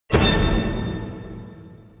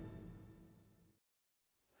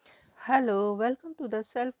Hello, welcome to the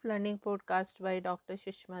Self Learning Podcast by Dr.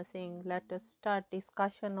 Sushma Singh. Let us start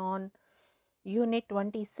discussion on Unit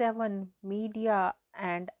 27 Media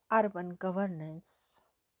and Urban Governance.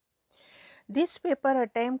 This paper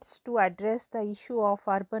attempts to address the issue of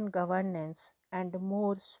urban governance and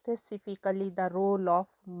more specifically the role of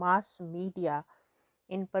mass media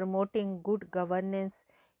in promoting good governance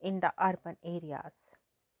in the urban areas.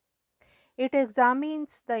 It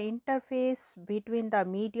examines the interface between the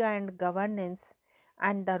media and governance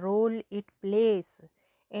and the role it plays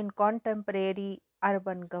in contemporary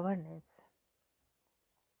urban governance.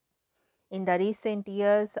 In the recent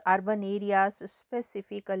years, urban areas,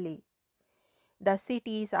 specifically the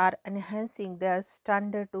cities, are enhancing their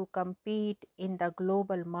standard to compete in the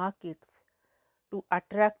global markets, to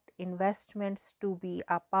attract investments, to be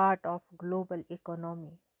a part of global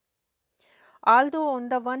economy. Although on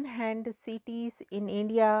the one hand cities in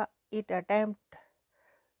India it attempt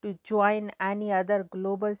to join any other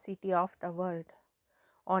global city of the world,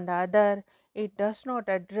 on the other it does not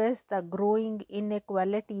address the growing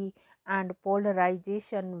inequality and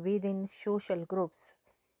polarization within social groups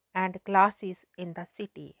and classes in the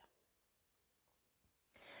city.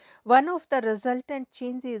 One of the resultant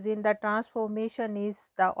changes in the transformation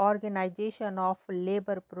is the organization of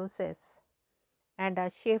labor process and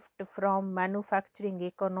a shift from manufacturing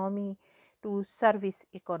economy to service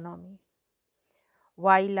economy.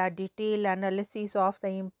 While a detailed analysis of the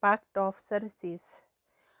impact of services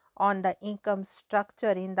on the income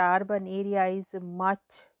structure in the urban area is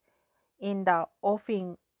much in the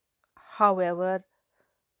offing, however,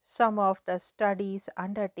 some of the studies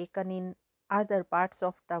undertaken in other parts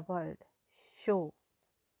of the world show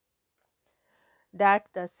that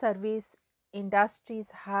the service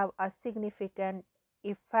industries have a significant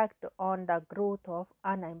effect on the growth of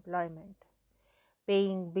unemployment,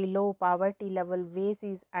 paying below poverty level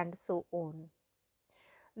wages and so on.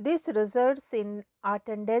 This results in a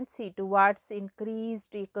tendency towards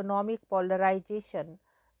increased economic polarization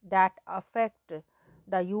that affect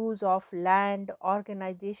the use of land,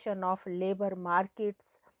 organization of labor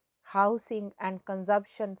markets, housing and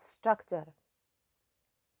consumption structure.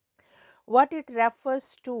 What it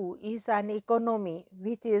refers to is an economy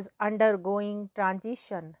which is undergoing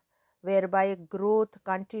transition, whereby growth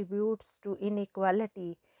contributes to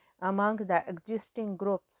inequality among the existing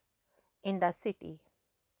groups in the city.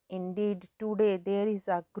 Indeed, today there is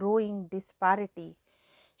a growing disparity,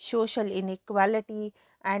 social inequality,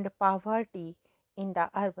 and poverty in the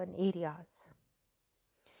urban areas.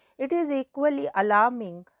 It is equally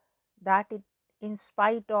alarming that in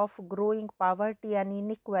spite of growing poverty and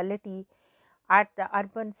inequality at the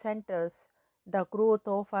urban centers, the growth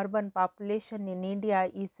of urban population in India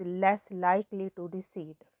is less likely to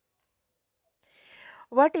recede.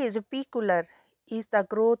 What is peculiar is the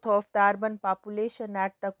growth of the urban population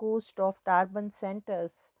at the cost of the urban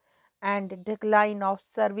centers and decline of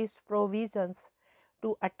service provisions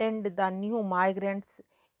to attend the new migrants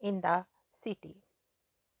in the city.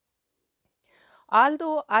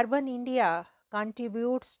 Although urban India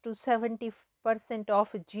contributes to 70%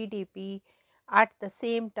 of GDP, at the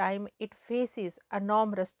same time it faces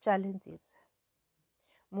enormous challenges.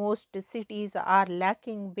 Most cities are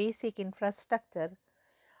lacking basic infrastructure,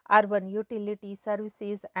 urban utility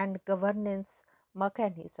services and governance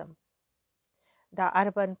mechanism. The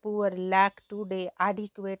urban poor lack today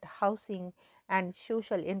adequate housing and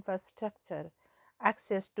social infrastructure,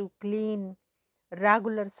 access to clean,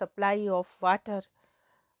 regular supply of water,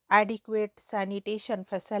 adequate sanitation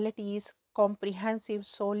facilities, comprehensive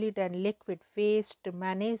solid and liquid waste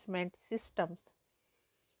management systems.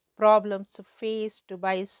 Problems faced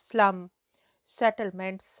by slum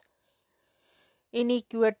settlements,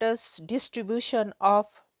 inequitous distribution of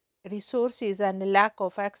resources and lack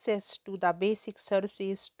of access to the basic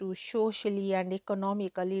services to socially and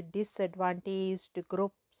economically disadvantaged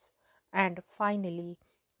groups, and finally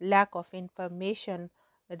lack of information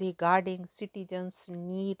regarding citizens'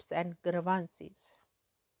 needs and grievances.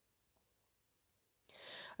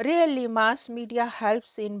 Really, mass media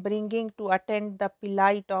helps in bringing to attend the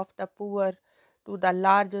plight of the poor to the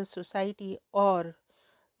larger society or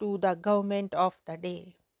to the government of the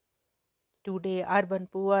day. Today, urban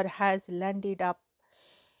poor has landed up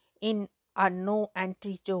in a no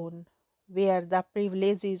entry zone where the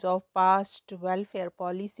privileges of past welfare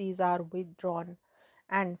policies are withdrawn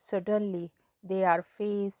and suddenly they are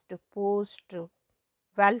faced post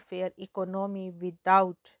welfare economy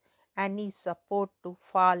without any support to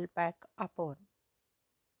fall back upon.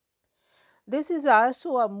 This is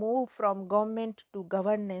also a move from government to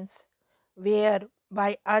governance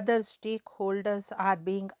whereby other stakeholders are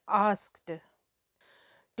being asked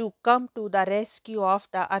to come to the rescue of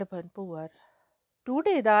the urban poor.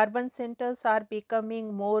 Today, the urban centers are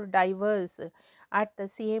becoming more diverse. At the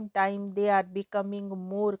same time, they are becoming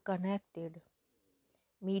more connected.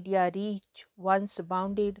 Media reach, once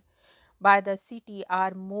bounded by the city,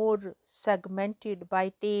 are more segmented by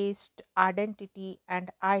taste, identity,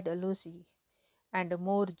 and ideology, and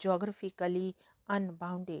more geographically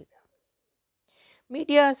unbounded.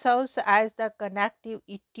 Media serves as the connective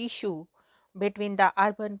tissue between the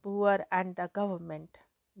urban poor and the government,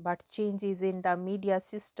 but changes in the media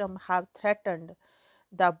system have threatened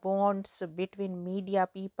the bonds between media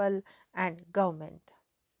people and government.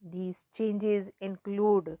 These changes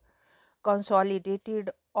include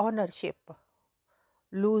consolidated ownership,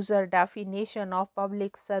 looser definition of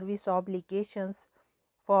public service obligations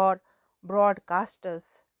for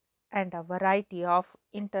broadcasters, and a variety of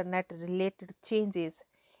internet related changes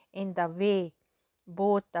in the way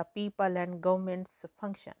both the people and governments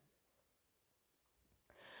function.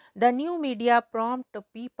 The new media prompt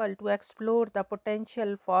people to explore the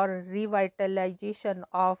potential for revitalization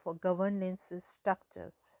of governance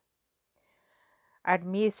structures.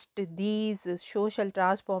 Amidst these social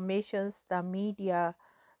transformations, the media,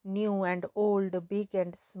 new and old, big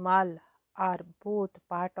and small, are both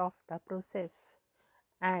part of the process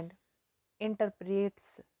and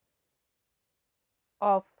interprets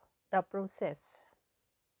of the process.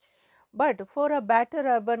 But for a better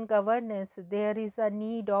urban governance, there is a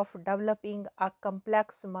need of developing a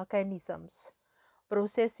complex mechanisms,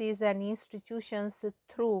 processes and institutions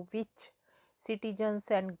through which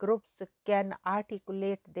citizens and groups can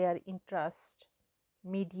articulate their interests,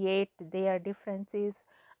 mediate their differences,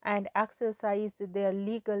 and exercise their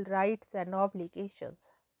legal rights and obligations.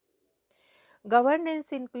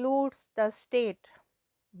 Governance includes the state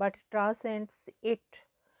but transcends it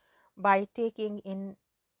by taking in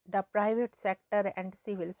the private sector and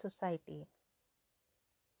civil society.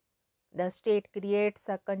 The state creates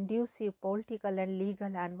a conducive political and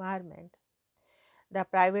legal environment. The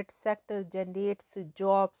private sector generates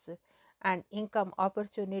jobs and income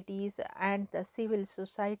opportunities, and the civil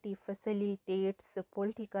society facilitates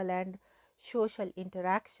political and social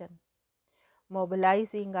interaction,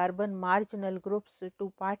 mobilizing urban marginal groups to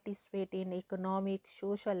participate in economic,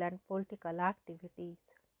 social, and political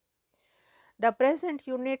activities. The present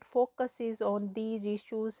unit focuses on these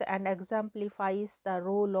issues and exemplifies the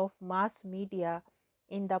role of mass media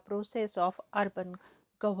in the process of urban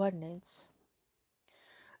governance.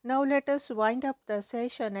 Now, let us wind up the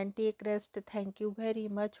session and take rest. Thank you very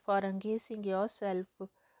much for engaging yourself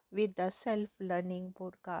with the self learning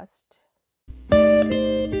podcast.